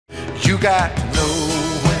You got to know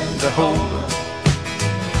when to hold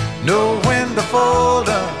 'em, know when to fold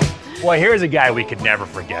 'em. Boy, here's a guy we could never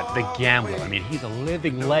forget, the gambler. I mean, he's a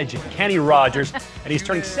living legend, Kenny Rogers, and he's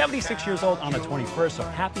turning 76 years old on the 21st, so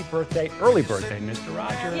happy birthday, early birthday, Mr.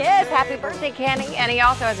 Rogers. Yes, happy birthday, Kenny. And he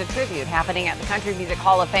also has a tribute happening at the Country Music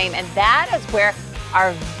Hall of Fame, and that is where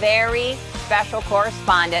our very special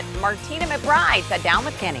correspondent, Martina McBride, sat down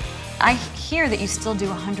with Kenny. I hear that you still do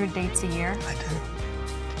 100 dates a year. I do.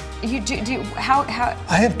 You do how?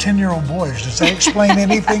 I have 10-year-old boys. Does that explain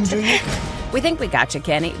anything to you? We think we got you,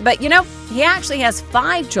 Kenny. But you know, he actually has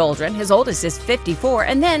 5 children. His oldest is 54.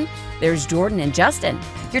 And then there's Jordan and Justin.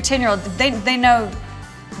 Your 10-year-old, they know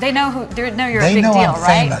you're a big deal, right? They know I'm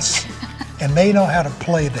famous, and they know how to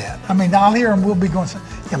play that. I mean, I'll hear them, we'll be going,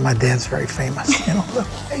 yeah, my dad's very famous. You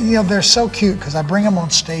know, they're so cute because I bring them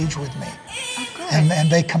on stage with me. Oh, good.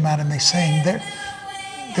 And they come out and they sing.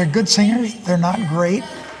 They're good singers. They're not great.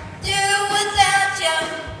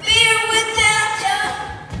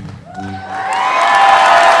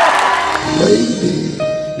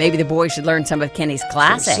 Maybe the boys should learn some of Kenny's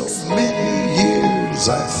classics. So many years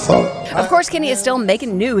I thought. Of course, Kenny is still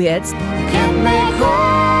making new hits.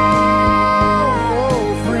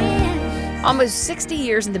 Almost 60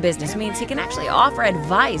 years in the business means he can actually offer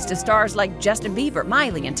advice to stars like Justin Bieber,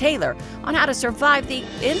 Miley, and Taylor on how to survive the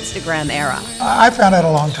Instagram era. I found out a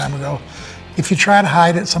long time ago, if you try to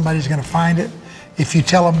hide it, somebody's going to find it. If you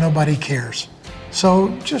tell them, nobody cares. So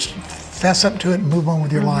just fess up to it and move on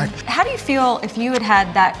with your life. How do you feel if you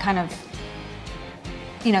had that kind of,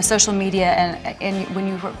 social media and when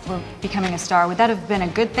you were becoming a star? Would that have been a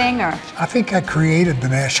good thing, or? I think I created the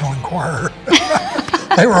National Enquirer.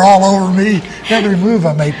 They were all over me, every move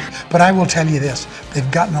I made. But I will tell you this,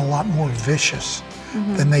 they've gotten a lot more vicious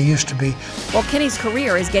than they used to be. Well, Kenny's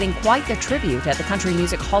career is getting quite the tribute at the Country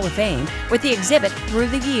Music Hall of Fame with the exhibit Through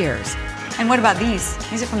the Years. And what about these?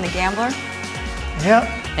 These are from The Gambler? Yeah.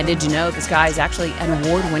 And did you know this guy is actually an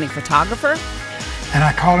award-winning photographer? And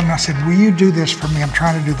I called him and I said, will you do this for me? I'm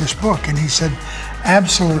trying to do this book. And he said,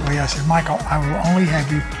 absolutely. I said, Michael, I will only have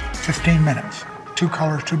you 15 minutes. 2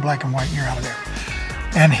 colors, 2 black and white, and you're out of there.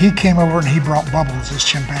 And he came over and he brought Bubbles, his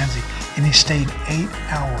chimpanzee, and he stayed 8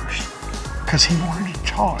 hours because he wanted to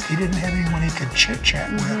talk. He didn't have anyone he could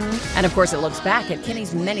chit-chat with. And of course, it looks back at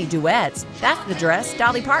Kenny's many duets. That's the dress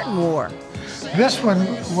Dolly Parton wore. This one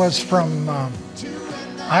was from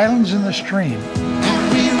Islands in the Stream.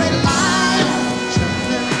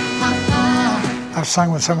 I've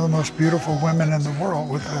sung with some of the most beautiful women in the world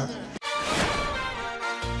with